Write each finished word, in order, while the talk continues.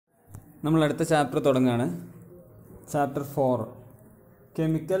നമ്മൾ അടുത്ത ചാപ്റ്റർ തുടങ്ങുകയാണ്. Chapter 4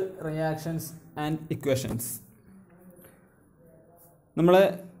 chemical reactions and equations. നമ്മൾ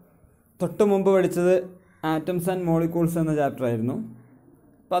തൊട്ട് മുമ്പ് പഠിച്ചത് ആറ്റംസ് ആൻഡ് മോളിക്യൂൾസ് എന്ന ചാപ്റ്റർ ആയിരുന്നു.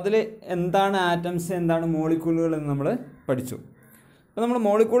 അപ്പോൾ അതിൽ എന്താണ് ആറ്റംസ്, എന്താണ് മോളിക്യൂളുകൾ എന്ന് നമ്മൾ പഠിച്ചു. അപ്പോൾ നമ്മൾ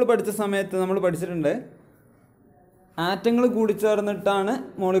മോളിക്യൂൾ പഠിച്ച സമയത്ത് നമ്മൾ പഠിച്ചിട്ടുണ്ട് ആറ്റങ്ങൾ കൂടിച്ചേർന്നിട്ടാണ്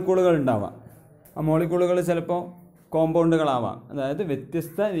മോളിക്യൂളുകൾ ഉണ്ടാവുക. ആ മോളിക്യൂളുകൾ ചിലപ്പോൾ കോമ്പൗണ്ടുകളാവാം, അതായത്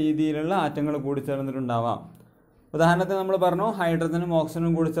വ്യത്യസ്ത രീതിയിലുള്ള ആറ്റങ്ങൾ കൂടിച്ചേർന്നിട്ടുണ്ടാവാം. ഉദാഹരണത്തിന് നമ്മൾ പറഞ്ഞു ഹൈഡ്രജനും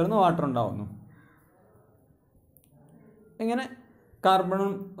ഓക്സിജനും കൂടിച്ചേർന്ന് വാട്ടർ ഉണ്ടാവുന്നു. ഇങ്ങനെ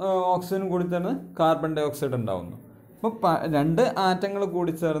കാർബണും ഓക്സിജനും കൂടിച്ചേർന്ന് കാർബൺ ഡൈ ഓക്സൈഡ് ഉണ്ടാവുന്നു. അപ്പോൾ രണ്ട് ആറ്റങ്ങൾ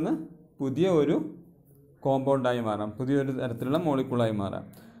കൂടിച്ചേർന്ന് പുതിയ ഒരു കോമ്പൗണ്ടായി മാറാം, പുതിയൊരു തരത്തിലുള്ള മോളിക്യൂളായി മാറാം.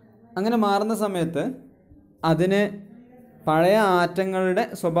 അങ്ങനെ മാറുന്ന സമയത്ത് അതിന് പഴയ ആറ്റങ്ങളുടെ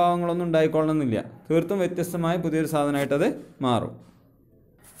സ്വഭാവങ്ങളൊന്നും ഉണ്ടായിക്കൊള്ളണമെന്നില്ല. തീർത്തും വ്യത്യസ്തമായ പുതിയൊരു സാധനമായിട്ടത് മാറും.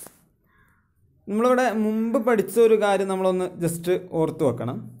 നമ്മളിവിടെ മുമ്പ് പഠിച്ച ഒരു കാര്യം നമ്മളൊന്ന് ജസ്റ്റ് ഓർത്ത്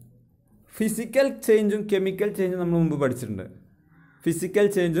വെക്കണം. ഫിസിക്കൽ ചേഞ്ചും കെമിക്കൽ ചേഞ്ചും നമ്മൾ മുമ്പ് പഠിച്ചിട്ടുണ്ട്. ഫിസിക്കൽ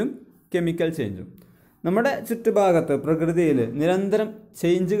ചേഞ്ചും കെമിക്കൽ ചേഞ്ചും നമ്മുടെ ചുറ്റുഭാഗത്ത് പ്രകൃതിയിൽ നിരന്തരം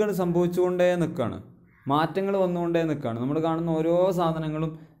ചേഞ്ചുകൾ സംഭവിച്ചുകൊണ്ടേ നിൽക്കുകയാണ്, മാറ്റങ്ങൾ വന്നുകൊണ്ടേ നിൽക്കുകയാണ്. നമ്മൾ കാണുന്ന ഓരോ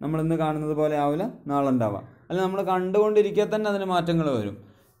സാധനങ്ങളും നമ്മളിന്ന് കാണുന്നത് പോലെ ആവില്ല നാളെ ഉണ്ടാവാം, അല്ല നമ്മൾ കണ്ടുകൊണ്ടിരിക്കുക തന്നെ അതിന് മാറ്റങ്ങൾ വരും.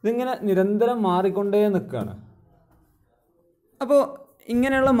 ഇതിങ്ങനെ നിരന്തരം മാറിക്കൊണ്ടേ നിൽക്കുകയാണ്. അപ്പോൾ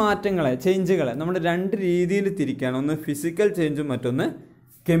ഇങ്ങനെയുള്ള മാറ്റങ്ങളെ, ചേഞ്ചുകളെ നമ്മൾ രണ്ട് രീതിയിൽ തിരിക്കുകയാണ്. ഒന്ന് ഫിസിക്കൽ ചേഞ്ചും മറ്റൊന്ന്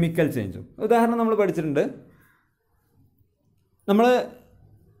കെമിക്കൽ ചേഞ്ചും. ഉദാഹരണം നമ്മൾ പഠിച്ചിട്ടുണ്ട്. നമ്മൾ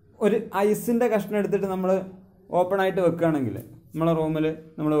ഒരു ഐസിൻ്റെ കഷ്ണം എടുത്തിട്ട് നമ്മൾ ഓപ്പണായിട്ട് വെക്കുകയാണെങ്കിൽ, നമ്മളെ റൂമിൽ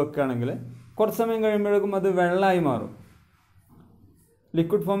നമ്മൾ വെക്കുകയാണെങ്കിൽ കുറച്ച് സമയം കഴിയുമ്പോഴേക്കും അത് വെള്ളമായി മാറും,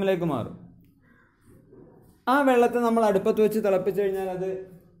 ലിക്വിഡ് ഫോമിലേക്ക് മാറും. ആ വെള്ളത്തെ നമ്മൾ അടുപ്പത്ത് വെച്ച് തിളപ്പിച്ച് കഴിഞ്ഞാൽ അത്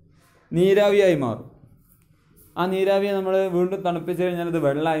നീരാവിയായി മാറും. ആ നീരാവിയെ നമ്മൾ വീണ്ടും തണുപ്പിച്ച് കഴിഞ്ഞാൽ അത്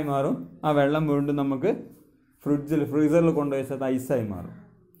വെള്ളമായി മാറും. ആ വെള്ളം വീണ്ടും നമുക്ക് ഫ്രീസറിൽ കൊണ്ടുവച്ചാൽ അത് ഐസായി മാറും.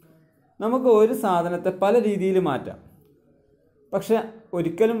 നമുക്ക് ഒരു സാധനത്തെ പല രീതിയിൽ മാറ്റാം, പക്ഷെ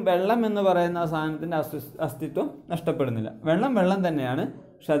ഒരിക്കലും വെള്ളം എന്ന് പറയുന്ന ആ സാധനത്തിൻ്റെ അസ്തിത്വം നഷ്ടപ്പെടുന്നില്ല. വെള്ളം വെള്ളം തന്നെയാണ്,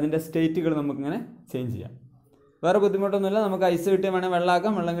 പക്ഷെ അതിൻ്റെ സ്റ്റേറ്റുകൾ നമുക്കിങ്ങനെ ചേഞ്ച് ചെയ്യാം. വേറെ ബുദ്ധിമുട്ടൊന്നുമില്ല. നമുക്ക് ഐസ് കിട്ടിയാൽ വേണേൽ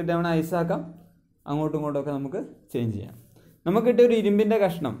വെള്ളമാക്കാം, വെള്ളം കിട്ടിയാൽ വേണേൽ ഐസാക്കാം, അങ്ങോട്ടും ഇങ്ങോട്ടുമൊക്കെ നമുക്ക് ചേഞ്ച് ചെയ്യാം. നമുക്ക് കിട്ടിയ ഒരു ഇരുമ്പിൻ്റെ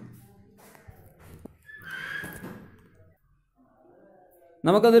കഷ്ണം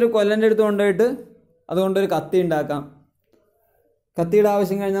നമുക്കതൊരു കൊല്ലൻ്റെ അടുത്ത് കൊണ്ടുപോയിട്ട് അതുകൊണ്ടൊരു കത്തി ഉണ്ടാക്കാം. കത്തിയുടെ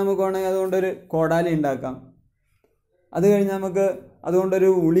ആവശ്യം കഴിഞ്ഞാൽ നമുക്ക് വേണമെങ്കിൽ അതുകൊണ്ടൊരു കോടാലി ഉണ്ടാക്കാം. അത് കഴിഞ്ഞാൽ നമുക്ക് അതുകൊണ്ടൊരു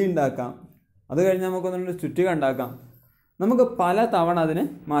ഉളി ഉണ്ടാക്കാം. അത് കഴിഞ്ഞാൽ നമുക്ക് ഒന്നുകൊണ്ട് ചുറ്റിക ഉണ്ടാക്കാം. നമുക്ക് പല തവണ അതിന്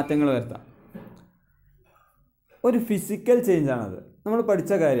മാറ്റങ്ങൾ വരുത്താം. ഒരു ഫിസിക്കൽ ചേഞ്ചാണത്, നമ്മൾ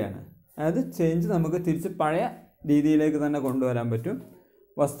പഠിച്ച കാര്യമാണ്. അതായത് ചേഞ്ച് നമുക്ക് തിരിച്ച് പഴയ രീതിയിലേക്ക് തന്നെ കൊണ്ടുവരാൻ പറ്റും.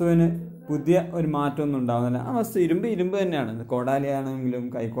 വസ്തുവിന് പുതിയ ഒരു മാറ്റമൊന്നും ഉണ്ടാകുന്നില്ല. ആ വസ്തു ഇരുമ്പ് തന്നെയാണ്. കോടാലിയാണെങ്കിലും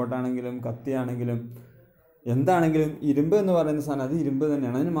കൈക്കോട്ടാണെങ്കിലും കത്തിയാണെങ്കിലും എന്താണെങ്കിലും ഇരുമ്പ് എന്ന് പറയുന്ന സാധനം അത് ഇരുമ്പ്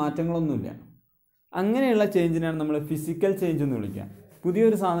തന്നെയാണ്, അതിന് മാറ്റങ്ങളൊന്നുമില്ല. അങ്ങനെയുള്ള ചേഞ്ചിനാണ് നമ്മൾ ഫിസിക്കൽ ചേഞ്ച് എന്ന് വിളിക്കുക.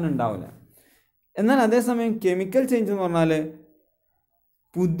 പുതിയൊരു സാധനം ഉണ്ടാവില്ല. എന്നാൽ അതേസമയം കെമിക്കൽ ചേഞ്ച് എന്ന് പറഞ്ഞാൽ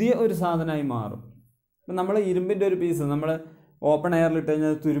പുതിയ ഒരു സാധനമായി മാറും. ഇപ്പം നമ്മൾ ഇരുമ്പിൻ്റെ ഒരു പീസ് നമ്മൾ ഓപ്പൺ എയറിൽ ഇട്ട്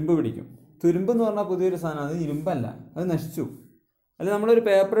കഴിഞ്ഞാൽ തുരുമ്പ് പിടിക്കും. തുരുമ്പ് എന്ന് പറഞ്ഞാൽ പുതിയൊരു സാധനം, അത് ഇരുമ്പല്ല, അത് നശിച്ചു. അല്ലെങ്കിൽ നമ്മളൊരു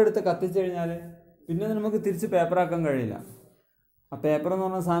പേപ്പർ എടുത്ത് കത്തിച്ച് കഴിഞ്ഞാൽ പിന്നെ നമുക്ക് തിരിച്ച് പേപ്പറാക്കാൻ കഴിയില്ല. ആ പേപ്പർ എന്ന്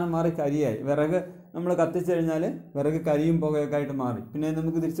പറഞ്ഞ സാധനം മാറി കരിയായി. വിറക് നമ്മൾ കത്തിച്ച് കഴിഞ്ഞാൽ വിറക് കരിയും പുകയൊക്കെ ആയിട്ട് മാറി, പിന്നെ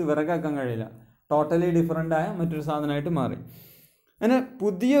നമുക്ക് തിരിച്ച് വിറകാക്കാൻ കഴിയില്ല. ടോട്ടലി ഡിഫറൻ്റായ മറ്റൊരു സാധനമായിട്ട് മാറി. അങ്ങനെ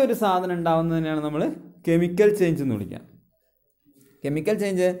പുതിയ ഒരു സാധനം ഉണ്ടാകുന്നതിനെയാണ് നമ്മൾ കെമിക്കൽ ചേഞ്ച് എന്ന് വിളിക്കുക. കെമിക്കൽ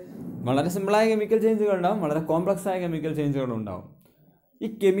ചേഞ്ച് വളരെ സിമ്പിളായ കെമിക്കൽ ചേഞ്ചുകൾ ഉണ്ടാവും, വളരെ കോംപ്ലക്സ് ആയ കെമിക്കൽ ചേഞ്ചുകളും ഉണ്ടാവും. ഈ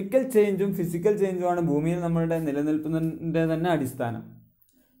കെമിക്കൽ ചേഞ്ചും ഫിസിക്കൽ ചേഞ്ചുമാണ് ഭൂമിയിൽ നമ്മളുടെ നിലനിൽപ്പിൻ്റെ തന്നെ അടിസ്ഥാനം.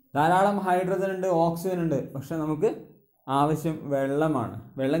 ധാരാളം ഹൈഡ്രജൻ ഉണ്ട്, ഓക്സിജൻ ഉണ്ട്, പക്ഷെ നമുക്ക് ആവശ്യം വെള്ളമാണ്.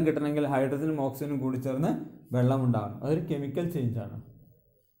 വെള്ളം കിട്ടണമെങ്കിൽ ഹൈഡ്രജനും ഓക്സിജനും കൂടി ചേർന്ന് വെള്ളം ഉണ്ടാകണം. അതൊരു കെമിക്കൽ ചേഞ്ചാണ്.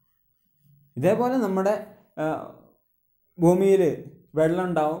 ഇതേപോലെ നമ്മുടെ ഭൂമിയിൽ വെള്ളം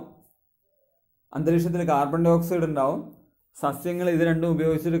ഉണ്ടാവും, അന്തരീക്ഷത്തിൽ കാർബൺ ഡൈ ഓക്സൈഡ് ഉണ്ടാവും. സസ്യങ്ങൾ ഇത് രണ്ടും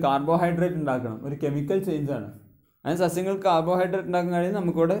ഉപയോഗിച്ചിട്ട് കാർബോഹൈഡ്രേറ്റ് ഉണ്ടാക്കണം, ഒരു കെമിക്കൽ ചേഞ്ചാണ്. അതിന് സസ്യങ്ങൾക്ക് കാർബോഹൈഡ്രേറ്റ് ഉണ്ടാക്കാൻ കഴിയും,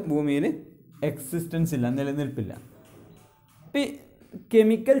 നമുക്കിവിടെ ഭൂമിയിൽ എക്സിസ്റ്റൻസ് ഇല്ല, നിലനിൽപ്പില്ല. ഇപ്പം ഈ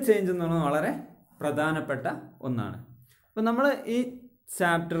കെമിക്കൽ ചേഞ്ച് എന്ന് പറയുന്നത് വളരെ പ്രധാനപ്പെട്ട ഒന്നാണ്. അപ്പം നമ്മൾ ഈ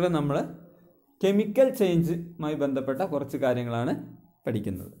ചാപ്റ്ററിൽ നമ്മൾ കെമിക്കൽ ചേഞ്ചുമായി ബന്ധപ്പെട്ട കുറച്ച് കാര്യങ്ങളാണ്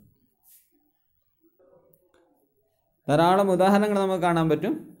പഠിക്കുന്നത്. ധാരാളം ഉദാഹരണങ്ങൾ നമുക്ക് കാണാൻ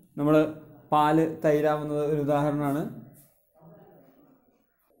പറ്റും. നമ്മൾ പാല് തൈരാവുന്നത് ഒരു ഉദാഹരണമാണ്.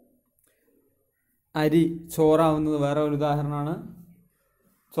 അരി ചോറാവുന്നത് വേറെ ഒരു ഉദാഹരണമാണ്.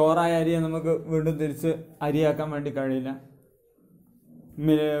 ചോറായ അരിയെ നമുക്ക് വീണ്ടും തിരിച്ച് അരിയാക്കാൻ വേണ്ടി കഴിയില്ല.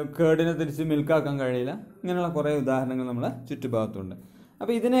 കേടിനെ തിരിച്ച് മിൽക്കാക്കാൻ കഴിയില്ല. ഇങ്ങനെയുള്ള കുറേ ഉദാഹരണങ്ങൾ നമ്മളെ ചുറ്റുഭാഗത്തുണ്ട്.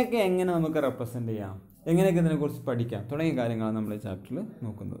 അപ്പോൾ ഇതിനെയൊക്കെ എങ്ങനെ നമുക്ക് റെപ്രസെൻ്റ് ചെയ്യാം, എങ്ങനെയൊക്കെ ഇതിനെക്കുറിച്ച് പഠിക്കാം തുടങ്ങിയ കാര്യങ്ങളാണ് നമ്മൾ ഈ ചാപ്റ്ററിൽ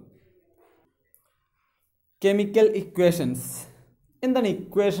നോക്കുന്നത്. Chemical equations. എന്താണ്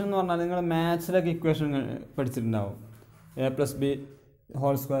ഇക്വേഷൻ എന്ന് പറഞ്ഞാൽ? നിങ്ങൾ മാത്സിലൊക്കെ equation പഠിച്ചിട്ടുണ്ടാവും. a+b² =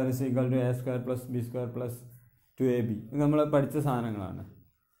 a² + b² + 2ab. ഇത് നമ്മൾ പഠിച്ച സാധനങ്ങളാണ്.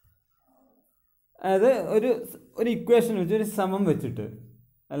 അതായത് ഒരു ഇക്വേഷൻ വെച്ച് ഒരു സമം വെച്ചിട്ട്,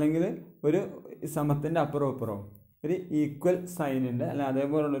 അല്ലെങ്കിൽ ഒരു സമത്തിൻ്റെ അപ്പുറവും ഒരു ഈക്വൽ സൈനിൻ്റെ അല്ല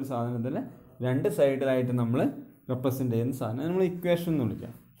അതേപോലുള്ളൊരു സാധനത്തിൻ്റെ രണ്ട് സൈഡിലായിട്ട് നമ്മൾ റെപ്രസെൻ്റ് ചെയ്യുന്ന സാധനം നമ്മൾ ഇക്വേഷൻ എന്ന്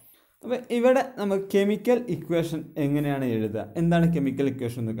വിളിക്കാം. അപ്പോൾ ഇവിടെ നമുക്ക് കെമിക്കൽ ഇക്വേഷൻ എങ്ങനെയാണ് എഴുതുക, എന്താണ് കെമിക്കൽ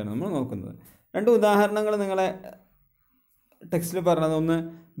ഇക്വേഷൻ എന്നൊക്കെയാണ് നമ്മൾ നോക്കുന്നത്. രണ്ട് ഉദാഹരണങ്ങൾ നിങ്ങളെ ടെക്സ്റ്റിൽ പറഞ്ഞത്, ഒന്ന്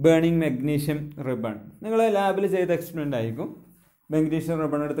ബേണിംഗ് മെഗ്നീഷ്യം റിബൺ. നിങ്ങൾ ലാബിൽ ചെയ്ത എക്സ്പെരിമെൻ്റ് ആയിരിക്കും. മെഗ്നീഷ്യം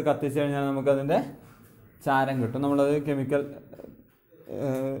റിബൺ എടുത്ത് കത്തിച്ച് കഴിഞ്ഞാൽ നമുക്കതിൻ്റെ ചാരം കിട്ടും. നമ്മളത് കെമിക്കൽ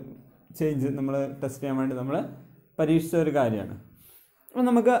ചേഞ്ച് നമ്മൾ ടെസ്റ്റ് ചെയ്യാൻ വേണ്ടി നമ്മൾ പരീക്ഷിച്ച ഒരു കാര്യമാണ്. അപ്പോൾ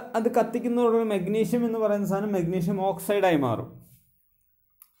നമുക്ക് അത് കത്തിക്കുന്നതോടുകൂടി മെഗ്നീഷ്യം എന്ന് പറയുന്ന സാധനം മെഗ്നീഷ്യം ഓക്സൈഡായി മാറും.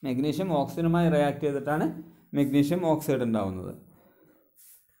 മെഗ്നീഷ്യം ഓക്സിജനുമായി റിയാക്ട് ചെയ്തിട്ടാണ് മെഗ്നീഷ്യം ഓക്സൈഡ് ഉണ്ടാവുന്നത്.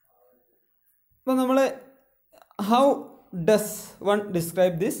 അപ്പോൾ നമ്മൾ how does one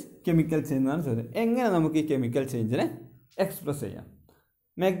describe this chemical change എന്നാണ് ചോദ്യം. എങ്ങനെ നമുക്ക് ഈ കെമിക്കൽ ചേഞ്ചിനെ എക്സ്പ്രസ് ചെയ്യാം?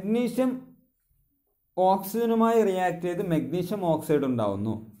 മെഗ്നീഷ്യം ഓക്സിജനുമായി റിയാക്ട് ചെയ്ത് മെഗ്നീഷ്യം ഓക്സൈഡ്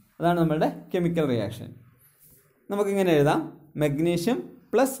ഉണ്ടാവുന്നു. അതാണ് നമ്മളുടെ കെമിക്കൽ റിയാക്ഷൻ. നമുക്കിങ്ങനെ എഴുതാം, magnesium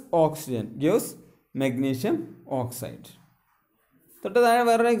plus oxygen gives magnesium oxide. തൊട്ട് താഴെ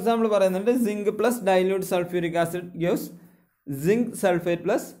വേറൊരു എക്സാമ്പിൾ പറയുന്നുണ്ട്, zinc plus dilute sulphuric acid gives zinc sulphate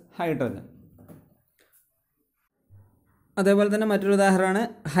plus hydrogen. അതേപോലെ തന്നെ മറ്റൊരു ഉദാഹരണമാണ്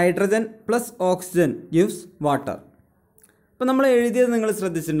hydrogen plus oxygen gives water. അപ്പോൾ നമ്മൾ എഴുതിയത് നിങ്ങൾ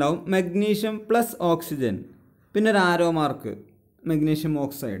ശ്രദ്ധിച്ചിട്ടുണ്ടാവും, മെഗ്നീഷ്യം പ്ലസ് ഓക്സിജൻ, പിന്നെ ഒരു ആരോ മാർക്ക് മെഗ്നീഷ്യം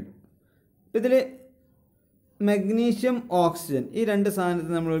ഓക്സൈഡ്. ഇതിൽ മെഗ്നീഷ്യം ഓക്സിജൻ ഈ രണ്ട്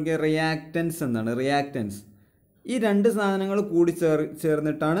സാധനത്തിന് നമ്മൾ റിയാക്റ്റൻസ് എന്നാണ്. റിയാക്റ്റൻസ് ഈ രണ്ട് സാധനങ്ങൾ കൂടി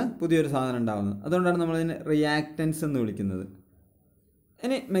ചേർന്നിട്ടാണ് പുതിയൊരു സാധനം ഉണ്ടാകുന്നത്. അതുകൊണ്ടാണ് നമ്മളിതിനെ റിയാക്റ്റൻസ് എന്ന് വിളിക്കുന്നത്.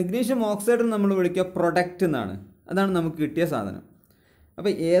 ഇനി മെഗ്നീഷ്യം ഓക്സൈഡ് നമ്മൾ വിളിക്കുക പ്രൊഡക്റ്റ് എന്നാണ്. അതാണ് നമുക്ക് കിട്ടിയ സാധനം.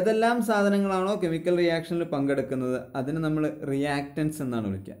 അപ്പോൾ ഏതെല്ലാം സാധനങ്ങളാണോ കെമിക്കൽ റിയാക്ഷനിൽ പങ്കെടുക്കുന്നത് അതിന് നമ്മൾ റിയാക്റ്റൻസ് എന്നാണ്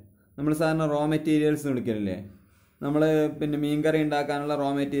വിളിക്കുക. നമ്മൾ സാധാരണ റോ മെറ്റീരിയൽസ് എന്ന് വിളിക്കലില്ലേ? നമ്മൾ പിന്നെ മീൻകറി ഉണ്ടാക്കാനുള്ള റോ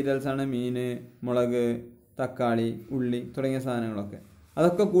മെറ്റീരിയൽസാണ് മീൻ, മുളക്, തക്കാളി, ഉള്ളി തുടങ്ങിയ സാധനങ്ങളൊക്കെ.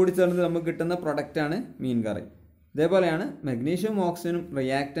 അതൊക്കെ കൂടി ചേർന്ന് നമുക്ക് കിട്ടുന്ന പ്രൊഡക്റ്റാണ് മീൻ കറി. ഇതേപോലെയാണ് മെഗ്നീഷ്യം ഓക്സിജനും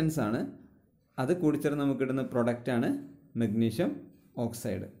റിയാക്റ്റൻസ് ആണ്. അത് കൂടിച്ചേർന്ന് നമുക്ക് കിട്ടുന്ന പ്രൊഡക്റ്റാണ് മെഗ്നീഷ്യം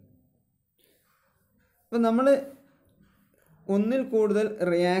ഓക്സൈഡ്. അപ്പോൾ നമ്മൾ ഒന്നിൽ കൂടുതൽ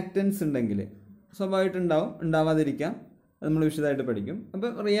റിയാക്റ്റൻസ് ഉണ്ടെങ്കിൽ സ്വാഭാവികമായിട്ടുണ്ടാവും, ഉണ്ടാവാതിരിക്കാം. അത് നമ്മൾ വിശദമായിട്ട് പഠിക്കും.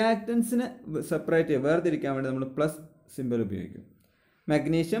 അപ്പം റിയാക്റ്റൻസിനെ സെപ്പറേറ്റ് ചെയ്യുക, വേർതിരിക്കാൻ വേണ്ടി നമ്മൾ പ്ലസ് സിമ്പൽ ഉപയോഗിക്കും.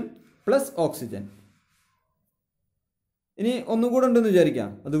 Magnesium plus oxygen. ഇനി ഒന്നുകൂടെ ഉണ്ടെന്ന്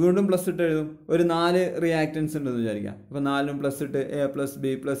വിചാരിക്കാം, അത് വീണ്ടും പ്ലസ് ഇട്ട് എഴുതും. ഒരു 4 റിയാക്റ്റൻസ് ഉണ്ടെന്ന് വിചാരിക്കാം. അപ്പോൾ 4 പ്ലസ് ഇട്ട്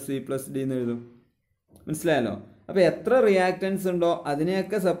A+B+C+D എന്ന് എഴുതും. മനസ്സിലായല്ലോ? അപ്പോൾ എത്ര റിയാക്റ്റൻസ് ഉണ്ടോ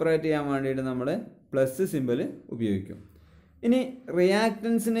അതിനെയൊക്കെ സെപ്പറേറ്റ് ചെയ്യാൻ വേണ്ടിയിട്ട് നമ്മൾ പ്ലസ് സിമ്പൽ ഉപയോഗിക്കും. ഇനി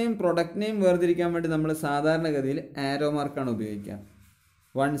റിയാക്റ്റൻസിനെയും പ്രൊഡക്റ്റിനെയും വേർതിരിക്കാൻ വേണ്ടി നമ്മൾ സാധാരണഗതിയിൽ ആരോ മാർക്കാണ് ഉപയോഗിക്കുക.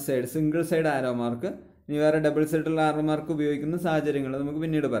 One side single side arrow mark. ഇനി വേറെ ഡബിൾ സൈഡുള്ള ആരോ മാർക്ക് ഉപയോഗിക്കുന്ന സാഹചര്യങ്ങൾ നമുക്ക്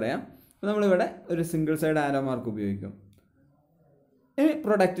പിന്നീട് പറയാം. അപ്പോൾ നമ്മളിവിടെ ഒരു സിംഗിൾ സൈഡ് ആരോ മാർക്ക് ഉപയോഗിക്കും. ഇനി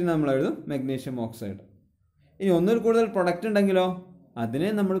പ്രൊഡക്റ്റിന് നമ്മൾ എഴുതും മെഗ്നീഷ്യം ഓക്സൈഡ്. ഇനി ഒന്നിൽ കൂടുതൽ പ്രൊഡക്റ്റ് ഉണ്ടെങ്കിലോ അതിനെ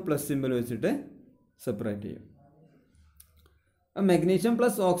നമ്മൾ പ്ലസ് സിമ്പൽ വെച്ചിട്ട് സെപ്പറേറ്റ് ചെയ്യും. Magnesium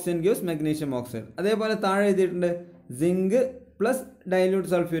plus oxygen gives magnesium oxide. അതേപോലെ താഴെ എഴുതിയിട്ടുണ്ട് zinc plus dilute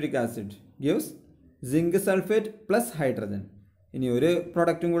sulphuric acid gives zinc sulphate plus hydrogen. ഇനി ഒരു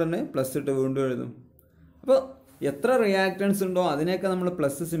പ്രൊഡക്റ്റും കൂടെ ഉണ്ട്, പ്ലസ് ഇട്ട് വീണ്ടും എഴുതും. അപ്പോൾ എത്ര റിയാക്റ്റൻസ് ഉണ്ടോ അതിനെയൊക്കെ നമ്മൾ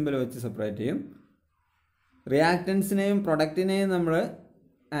പ്ലസ് സിമ്പൽ വെച്ച് സെപ്പറേറ്റ് ചെയ്യും. റിയാക്റ്റൻസിനെയും പ്രൊഡക്റ്റിനെയും നമ്മൾ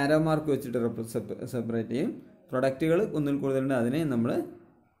ആരോ മാർക്ക് വെച്ചിട്ട് സെപ്പറേറ്റ് ചെയ്യും. പ്രൊഡക്റ്റുകൾ ഒന്നിൽ കൂടുതലുണ്ട് അതിനെയും നമ്മൾ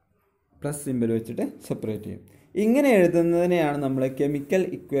പ്ലസ് സിമ്പൽ വെച്ചിട്ട് സെപ്പറേറ്റ് ചെയ്യും. ഇങ്ങനെ എഴുതുന്നതിനെയാണ് നമ്മൾ കെമിക്കൽ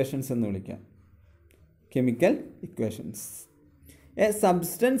ഇക്വേഷൻസ് എന്ന് വിളിക്കുക. Chemical equations. A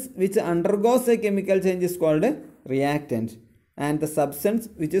substance which undergoes A chemical change is called reactant and the substance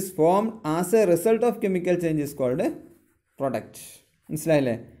which is formed as A result of chemical change is called product.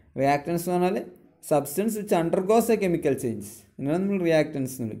 മനസ്സിലായില്ലേ? Reactance എന്ന് പറഞ്ഞാൽ substance which undergoes A chemical change, ഇതിനാണ് നമ്മൾ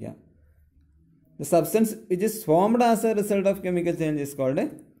reactance എന്ന് വിളിക്കുക. The substance which is formed as A result of chemical change is called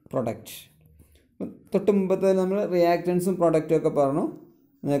product. തൊട്ട് മുമ്പത്തെ നമ്മൾ റിയാക്റ്റൻസും പ്രൊഡക്റ്റും ഒക്കെ പറഞ്ഞു,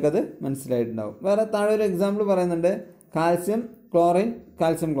 നിങ്ങൾക്കത് മനസ്സിലായിട്ടുണ്ടാവും. വേറെ താഴെ ഒരു എക്സാമ്പിൾ പറയുന്നുണ്ട്, കാൽസ്യം ക്ലോറിൻ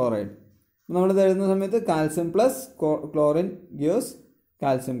കാൽസ്യം ക്ലോറൈഡ്. നമ്മളിത് എഴുതുന്ന സമയത്ത് calcium plus chlorine gives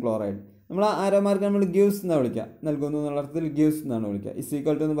calcium chloride. നമ്മൾ ആരോ മാർക്ക് നമ്മൾ ഗിവ്സ് എന്നാണ് വിളിക്കുക, നൽകുന്നു എന്നുള്ള അർത്ഥത്തിൽ ഗിവ്സ് എന്നാണ് വിളിക്കുക. ഇസ്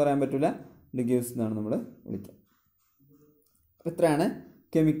ഈക്വൽ ടു എന്ന് പറയാൻ പറ്റില്ല, ഇത് ഗിവ്സ് എന്നാണ് നമ്മൾ വിളിക്കുക. അപ്പോൾ ഇത്രയാണ്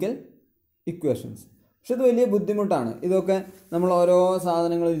കെമിക്കൽ ഇക്വേഷൻസ്. പക്ഷെ ഇത് വലിയ ബുദ്ധിമുട്ടാണ്. ഇതൊക്കെ നമ്മൾ ഓരോ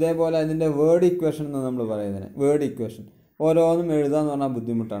സാധനങ്ങളും ഇതേപോലെ അതിൻ്റെ വേർഡ് ഇക്വേഷൻ എന്ന് നമ്മൾ പറയുന്നതിന് വേർഡ് ഇക്വേഷൻ ഓരോന്നും എഴുതുക എന്ന് പറഞ്ഞാൽ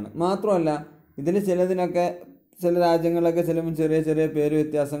ബുദ്ധിമുട്ടാണ്. മാത്രമല്ല ഇതിൽ ചിലതിനൊക്കെ ചില രാജ്യങ്ങളിലൊക്കെ ചിലപ്പോൾ ചെറിയ ചെറിയ പേര്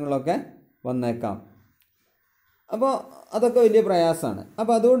വ്യത്യാസങ്ങളൊക്കെ വന്നേക്കാം. അപ്പോൾ അതൊക്കെ വലിയ പ്രയാസമാണ്.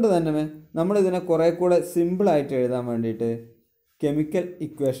 അപ്പോൾ അതുകൊണ്ട് തന്നെ നമ്മളിതിനെ കുറേ കൂടെ സിമ്പിളായിട്ട് എഴുതാൻ വേണ്ടിയിട്ട് കെമിക്കൽ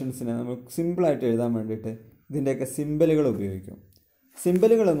ഇക്വേഷൻസിനെ നമ്മൾ സിമ്പിളായിട്ട് എഴുതാൻ വേണ്ടിയിട്ട് ഇതിൻ്റെയൊക്കെ സിമ്പലുകൾ ഉപയോഗിക്കും.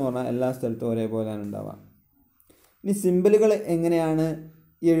 സിമ്പലുകൾ എന്ന് പറഞ്ഞാൽ എല്ലാ സ്ഥലത്തും ഒരേപോലെയാണ് ഉണ്ടാവുക. ഇനി സിമ്പലുകൾ എങ്ങനെയാണ്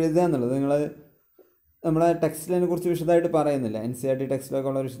എഴുതുക എന്നുള്ളത് നമ്മളെ ടെക്സ്റ്റിനെ കുറിച്ച് വിശദമായിട്ട് പറയുന്നില്ല. NCERT ടെക്സ്റ്റിലൊക്കെ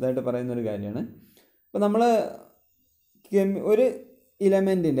ഉള്ള വിശദമായിട്ട് പറയുന്നൊരു കാര്യമാണ്. അപ്പോൾ നമ്മൾ ഒരു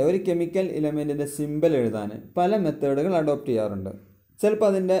ഇലമെൻറ്റിൻ്റെ ഒരു കെമിക്കൽ ഇലമെൻറ്റിൻ്റെ സിമ്പൽ എഴുതാൻ പല മെത്തേഡുകൾ അഡോപ്റ്റ് ചെയ്യാറുണ്ട്. ചിലപ്പോൾ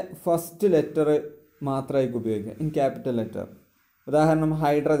അതിൻ്റെ ഫസ്റ്റ് ലെറ്റർ മാത്രമായിരിക്കും ഉപയോഗിക്കുക, ഇൻ ക്യാപിറ്റൽ ലെറ്റർ. ഉദാഹരണം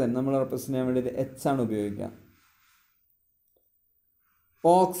ഹൈഡ്രജൻ നമ്മൾ റെപ്രസെൻ്റ് ചെയ്യാൻ വേണ്ടിയിട്ട് H ആണ് ഉപയോഗിക്കുക.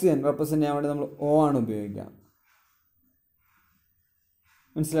 ഓക്സിജൻ റെപ്രസെൻ്റ് ചെയ്യാൻ വേണ്ടി നമ്മൾ O ആണ് ഉപയോഗിക്കുക.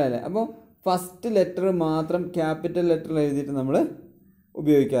 മനസ്സിലായില്ലേ? അപ്പോൾ ഫസ്റ്റ് ലെറ്റർ മാത്രം ക്യാപിറ്റൽ ലെറ്ററിൽ എഴുതിയിട്ട് നമ്മൾ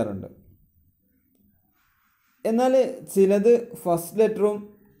ഉപയോഗിക്കാറുണ്ട്. എന്നാൽ ചിലത് ഫസ്റ്റ് ലെറ്ററും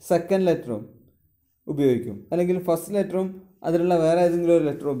സെക്കൻഡ് ലെറ്ററും ഉപയോഗിക്കും, അല്ലെങ്കിൽ ഫസ്റ്റ് ലെറ്ററും അതിലുള്ള വേറെ ഏതെങ്കിലും ഒരു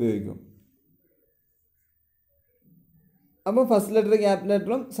ലെറ്റർ ഉപയോഗിക്കും. അപ്പോൾ ഫസ്റ്റ് ലെറ്റർ ക്യാപിറ്റൽ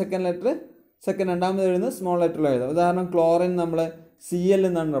ലെറ്ററും സെക്കൻഡ് രണ്ടാമത് എഴുതുന്നത് സ്മോൾ ലെറ്ററിലും എഴുതാം. ഉദാഹരണം ക്ലോറിൻ നമ്മൾ CL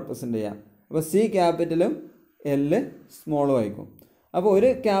എന്നാണ് റെപ്രസെൻ്റ് ചെയ്യുക. അപ്പോൾ C ക്യാപിറ്റലും L സ്മോളും ആയിരിക്കും. അപ്പോൾ ഒരു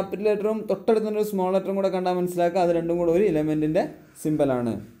ക്യാപിറ്റൽ ലെറ്ററും തൊട്ടടുത്തൊരു സ്മോൾ ലെറ്ററും കൂടെ കണ്ടാൽ മനസ്സിലാക്കുക അത് രണ്ടും കൂടെ ഒരു ഇലമെൻറ്റിൻ്റെ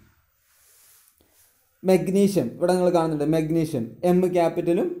സിമ്പലാണ്. മെഗ്നീഷ്യം ഇവിടെ നിങ്ങൾ കാണുന്നുണ്ട്. Magnesium M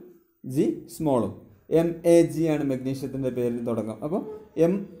ക്യാപിറ്റലും G സ്മോളും. MAG ആണ് മെഗ്നീഷ്യത്തിൻ്റെ പേരിൽ തുടക്കം. അപ്പോൾ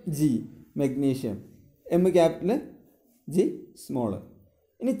MG magnesium, M capital G small.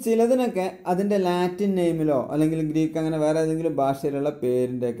 ഇനി ചിലതിനൊക്കെ അതിൻ്റെ ലാറ്റിൻ നെയിമിലോ അല്ലെങ്കിൽ ഗ്രീക്ക് അങ്ങനെ വേറെ ഏതെങ്കിലും ഭാഷയിലുള്ള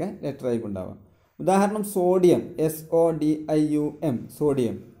പേരിൻ്റെയൊക്കെ ലെറ്റർ ആയിരിക്കും ഉണ്ടാവുക. ഉദാഹരണം സോഡിയം SODIUM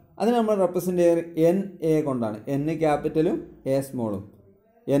സോഡിയം. അതിന് നമ്മൾ റെപ്രസെൻ്റ് ചെയ്യുന്നത് NA കൊണ്ടാണ്. N ക്യാപിറ്റലും A സ്മോളും.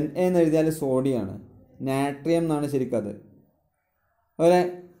 NA എന്ന് എഴുതിയാൽ സോഡിയമാണ്. നാട്രിയം എന്നാണ് ശരിക്കും അത്. അതുപോലെ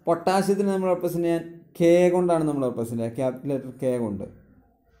പൊട്ടാസ്യത്തിന് നമ്മൾ റെപ്രസെൻ്റ് ചെയ്യാൻ K കൊണ്ടാണ് നമ്മൾ റെപ്രസെൻ്റ് ചെയ്യുക, ക്യാപിറ്റൽ ലെറ്റർ K കൊണ്ട്.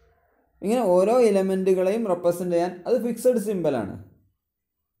 ഇങ്ങനെ ഓരോ എലമെൻറ്റുകളെയും റെപ്രസെൻ്റ് ചെയ്യാൻ അത് ഫിക്സഡ് സിമ്പലാണ്.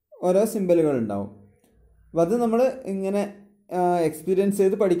 ഓരോ സിമ്പലുകൾ ഉണ്ടാവും. അപ്പോൾ അത് നമ്മൾ ഇങ്ങനെ എക്സ്പീരിയൻസ്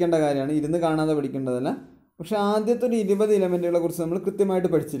ചെയ്ത് പഠിക്കേണ്ട കാര്യമാണ്, ഇരുന്ന് കാണാതെ പഠിക്കേണ്ടതല്ല. പക്ഷേ ആദ്യത്തെ ഒരു 20 എലമെൻറ്റുകളെ കുറിച്ച് നമ്മൾ കൃത്യമായിട്ട്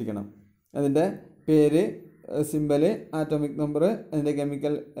പഠിച്ചിരിക്കണം. അതിൻ്റെ പേര്, സിമ്പല്, ആറ്റോമിക് നമ്പർ, അതിൻ്റെ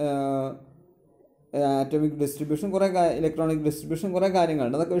കെമിക്കൽ ആറ്റോമിക് ഡിസ്ട്രിബ്യൂഷൻ, കുറേ ഇലക്ട്രോണിക് ഡിസ്ട്രിബ്യൂഷൻ, കുറേ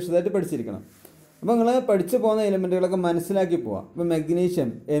കാര്യങ്ങളുണ്ട്. അതൊക്കെ വിശദമായിട്ട് പഠിച്ചിരിക്കണം. അപ്പോൾ നിങ്ങൾ പഠിച്ചു പോകുന്ന എലമെൻറ്റുകളൊക്കെ മനസ്സിലാക്കി പോവാം. ഇപ്പോൾ മെഗ്നീഷ്യം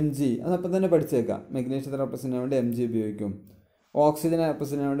Mg അതപ്പം തന്നെ പഠിച്ചേക്കാം. മെഗ്നീഷ്യത്തെ റെപ്രസെൻ്റ് ചെയ്യാൻ വേണ്ടി Mg ഉപയോഗിക്കും. ഓക്സിജനെ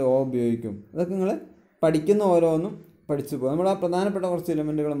റെപ്രസെൻ്റ് ചെയ്യാൻ വേണ്ടി O ഉപയോഗിക്കും. അതൊക്കെ നിങ്ങൾ പഠിക്കുന്ന ഓരോന്നും പഠിച്ചു പോകും. നമ്മൾ ആ പ്രധാനപ്പെട്ട കുറച്ച്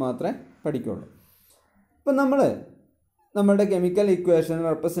എലമെൻറ്റുകൾ മാത്രമേ പഠിക്കുകയുള്ളൂ. ഇപ്പം നമ്മളുടെ കെമിക്കൽ ഇക്വേഷൻ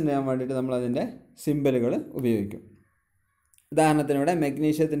റെപ്രസെൻ്റ് ചെയ്യാൻ വേണ്ടിയിട്ട് നമ്മളതിൻ്റെ സിമ്പലുകൾ ഉപയോഗിക്കും. ഉദാഹരണത്തിന് ഇവിടെ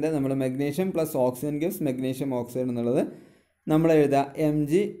മെഗ്നീഷ്യത്തിൻ്റെ നമ്മൾ magnesium plus oxygen gives magnesium oxide എന്നുള്ളത് നമ്മൾ എഴുതുക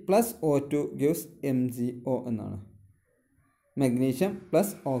Mg plus O2 gives MgO എന്നാണ്. Magnesium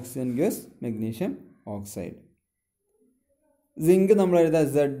plus oxygen gives magnesium oxide. Zinc നമ്മൾ എഴുതുക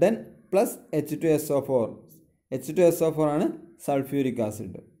Zn പ്ലസ് H2SO4. H2SO4 ആണ് sulphuric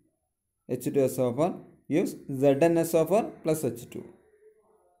acid. H2SO4 gives ZnSO4 plus H2.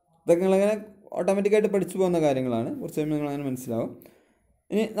 ഇതൊക്കെ നിങ്ങളങ്ങനെ ഓട്ടോമാറ്റിക്കായിട്ട് പഠിച്ചു പോകുന്ന കാര്യങ്ങളാണ്. കുറച്ച് കഴിയുമ്പോൾ നിങ്ങളങ്ങനെ മനസ്സിലാവും.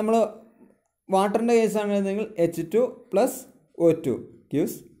 ഇനി നമ്മൾ വാട്ടറിൻ്റെ കേസാണെന്നുണ്ടെങ്കിൽ H2 plus O2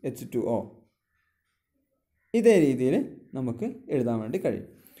 gives H2O. ഇതേ രീതിയിൽ നമുക്ക് എഴുതാൻ വേണ്ടി കഴിയും.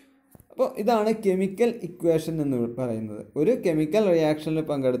 അപ്പോൾ ഇതാണ് കെമിക്കൽ ഇക്വേഷൻ എന്ന് പറയുന്നത്. ഒരു കെമിക്കൽ റിയാക്ഷനിൽ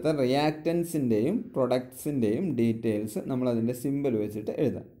പങ്കെടുത്ത റിയാക്റ്റൻസിൻ്റെയും പ്രൊഡക്ട്സിൻ്റെയും ഡീറ്റെയിൽസ് നമ്മളതിൻ്റെ സിമ്പിൾ വെച്ചിട്ട്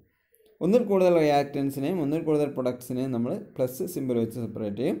എഴുതാം. ഒന്നിൽ കൂടുതൽ റിയാക്റ്റൻസിനെയും ഒന്നിൽ കൂടുതൽ പ്രൊഡക്ട്സിനെയും നമ്മൾ പ്ലസ് സിമ്പിൾ വെച്ച്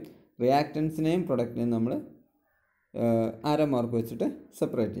സെപ്പറേറ്റ് ചെയ്യും. റിയാക്റ്റൻസിനെയും പ്രൊഡക്റ്റിനെയും നമ്മൾ ആരോ മാർക്ക് വെച്ചിട്ട്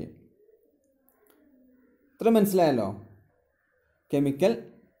സെപ്പറേറ്റ് ചെയ്യും. ഇത്ര മനസ്സിലായല്ലോ കെമിക്കൽ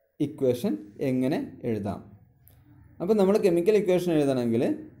ഇക്വേഷൻ എങ്ങനെ എഴുതാം. അപ്പോൾ നമ്മൾ കെമിക്കൽ ഇക്വേഷൻ എഴുതണമെങ്കിൽ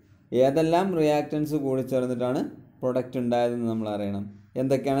ഏതെല്ലാം റിയാക്റ്റൻസ് കൂടി ചേർന്നിട്ടാണ് പ്രൊഡക്റ്റ് ഉണ്ടായതെന്ന് നമ്മൾ അറിയണം.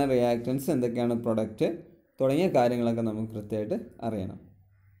 എന്തൊക്കെയാണ് റിയാക്റ്റൻസ്, എന്തൊക്കെയാണ് പ്രൊഡക്റ്റ് തുടങ്ങിയ കാര്യങ്ങളൊക്കെ നമുക്ക് കൃത്യമായിട്ട് അറിയണം.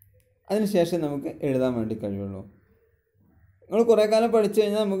 അതിനുശേഷം നമുക്ക് എഴുതാൻ വേണ്ടി കഴിയുള്ളൂ. നമ്മൾ കുറേ കാലം പഠിച്ചു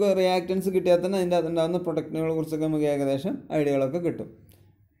കഴിഞ്ഞാൽ നമുക്ക് റിയാക്റ്റൻസ് കിട്ടിയാൽ തന്നെ അതിൻ്റെ അതുണ്ടാകുന്ന പ്രൊഡക്റ്റിനെ കുറിച്ചൊക്കെ നമുക്ക് ഏകദേശം ഐഡിയകളൊക്കെ കിട്ടും.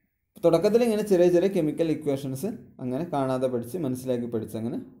 തുടക്കത്തിൽ ഇങ്ങനെ ചെറിയ ചെറിയ കെമിക്കൽ ഇക്വേഷൻസ് അങ്ങനെ കാണാതെ പഠിച്ച് മനസ്സിലാക്കി പഠിച്ച്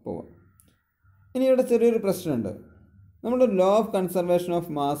അങ്ങനെ പോവാം. ഇനി ഇവിടെ ചെറിയൊരു പ്രശ്നമുണ്ട്. നമ്മൾ law of conservation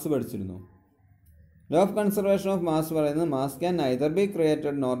of mass പഠിച്ചിരുന്നു. Law of conservation of mass പറയുന്നത് mass can neither be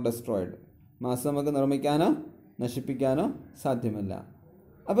created nor destroyed. Mass നമുക്ക് നിർമ്മിക്കാനോ നശിപ്പിക്കാനോ സാധ്യമല്ല.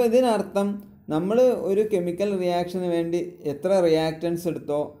 അപ്പോൾ ഇതിനർത്ഥം നമ്മൾ ഒരു കെമിക്കൽ റിയാക്ഷന് വേണ്ടി എത്ര റിയാക്റ്റൻസ്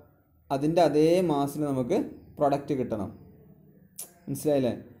എടുത്തോ അതിൻ്റെ അതേ മാസിൽ നമുക്ക് പ്രൊഡക്റ്റ് കിട്ടണം.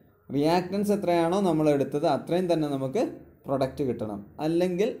 മനസ്സിലായില്ലേ? റിയാക്റ്റൻസ് എത്രയാണോ നമ്മൾ എടുത്തത് അത്രയും തന്നെ നമുക്ക് പ്രൊഡക്റ്റ് കിട്ടണം.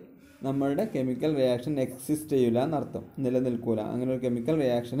 അല്ലെങ്കിൽ നമ്മളുടെ കെമിക്കൽ റിയാക്ഷൻ എക്സിസ്റ്റ് ചെയ്യില്ല എന്നർത്ഥം, നിലനിൽക്കില്ല. അങ്ങനെ ഒരു കെമിക്കൽ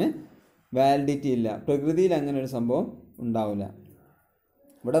റിയാക്ഷന് വാലിഡിറ്റി ഇല്ല. പ്രകൃതിയിൽ അങ്ങനെ ഒരു സംഭവം ഉണ്ടാവില്ല.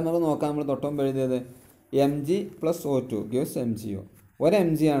 ഇവിടെ നമുക്ക് നോക്കാം. നമ്മൾ തൊട്ടുമുമ്പ് എഴുതിയത് mg + O2 gives MgO. ഒരു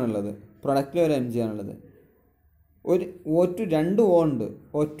mg ആണുള്ളത്, പ്രൊഡക്റ്റിൽ ഒരു mg ആണുള്ളത്. ഒരു O2 2 O ഉണ്ട്,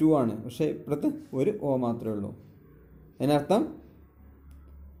 O2 ആണ്. പക്ഷേ ഇപ്പുറത്ത് ഒരു O മാത്രമേ ഉള്ളൂ. അതിനർത്ഥം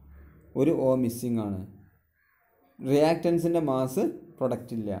ഒരു O മിസ്സിങ് ആണ്. റിയാക്റ്റൻസിൻ്റെ മാസ്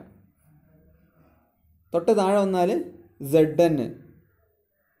പ്രൊഡക്റ്റ് ഇല്ല. തൊട്ട് താഴെ വന്നാൽ Zn,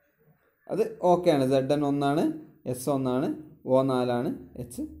 അത് ഓക്കെ ആണ്. Zn 1 ആണ്, S 1 ആണ്, O 4 ആണ്,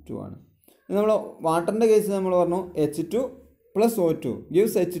 H 2 ആണ്. നമ്മൾ വാട്ടറിൻ്റെ കേസ് നമ്മൾ പറഞ്ഞു H2 + O2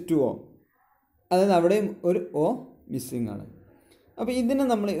 gives H2O. അതായത് അവിടെയും ഒരു O മിസ്സിങ് ആണ്. അപ്പോൾ ഇതിനെ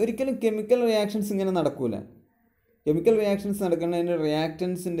നമ്മൾ ഒരിക്കലും കെമിക്കൽ റിയാക്ഷൻസ് ഇങ്ങനെ നടക്കില്ല. കെമിക്കൽ റിയാക്ഷൻസ് നടക്കുന്നതിന്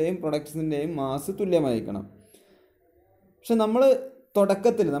റിയാക്റ്റൻസിൻ്റെയും പ്രൊഡക്ട്സിൻ്റെയും മാസ് തുല്യമായിരിക്കണം. പക്ഷെ നമ്മൾ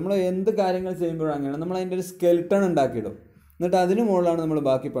തുടക്കത്തിൽ നമ്മൾ എന്ത് കാര്യങ്ങൾ ചെയ്യുമ്പോഴും അങ്ങനെയാണ്. നമ്മൾ അതിൻ്റെ ഒരു സ്കെൽട്ടൺ ഉണ്ടാക്കിയിടും. എന്നിട്ട് അതിന് മുകളിലാണ് നമ്മൾ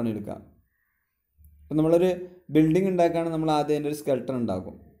ബാക്കി പണിയെടുക്കുക. ഇപ്പം നമ്മളൊരു ബിൽഡിംഗ് ഉണ്ടാക്കുകയാണെങ്കിൽ നമ്മൾ ആദ്യം അതിൻ്റെ ഒരു സ്കെൽട്ടൺ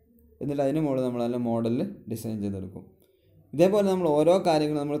ഉണ്ടാക്കും. എന്നിട്ട് അതിന് മുകളിൽ നമ്മൾ അതിൻ്റെ മോഡലിൽ ഡിസൈൻ ചെയ്തെടുക്കും. ഇതേപോലെ നമ്മൾ ഓരോ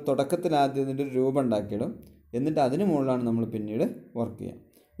കാര്യങ്ങളും നമ്മൾ തുടക്കത്തിൽ ആദ്യം ഇതിൻ്റെ ഒരു രൂപം ഉണ്ടാക്കിയിടും. എന്നിട്ട് അതിന് മുകളിലാണ് നമ്മൾ പിന്നീട് വർക്ക് ചെയ്യുക.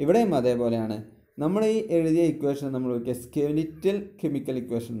 ഇവിടെയും അതേപോലെയാണ്. നമ്മൾ ഈ എഴുതിയ ഇക്വേഷൻ നമ്മൾ നോക്കിയ സ്കെലിറ്റൽ കെമിക്കൽ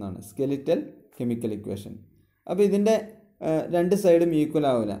ഇക്വേഷൻ എന്നാണ്. Skeletal chemical equation. അപ്പോൾ ഇതിൻ്റെ രണ്ട് സൈഡും ഈക്വൽ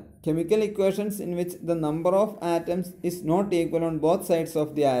ആവില്ല. Chemical equations in which the number of atoms is not equal on both sides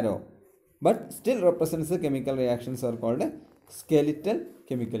of the arrow but still represents chemical reactions are called skeletal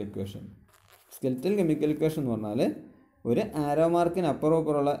chemical equation. Skeletal chemical equation എന്ന് പറഞ്ഞാൽ ഒരു ആരോ മാർക്കിന്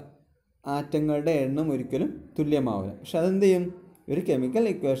അപ്പുറമുള്ള ആറ്റങ്ങളുടെ എണ്ണം ഒരിക്കലും തുല്യമാവില്ല. പക്ഷെ അതെന്ത് ചെയ്യും? ഒരു കെമിക്കൽ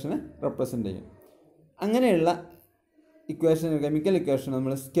ഇക്വേഷനെ റെപ്രസെൻ്റ് ചെയ്യും. അങ്ങനെയുള്ള ഇക്വേഷൻ, കെമിക്കൽ ഇക്വേഷൻ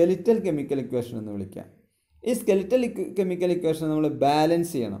നമ്മൾ സ്കെലിറ്റൽ കെമിക്കൽ ഇക്വേഷൻ എന്ന് വിളിക്കുക. ഈ സ്കെലിറ്റൽ കെമിക്കൽ ഇക്വേഷൻ നമ്മൾ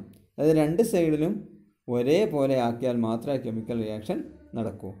ബാലൻസ് ചെയ്യണം. അതായത് രണ്ട് സൈഡിലും ഒരേപോലെ ആക്കിയാൽ മാത്രമേ കെമിക്കൽ റിയാക്ഷൻ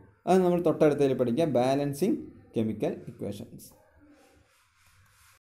നടക്കൂ. അത് നമ്മൾ തൊട്ടടുത്തതിൽ പഠിക്കുക, ബാലൻസിങ് കെമിക്കൽ ഇക്വേഷൻസ്.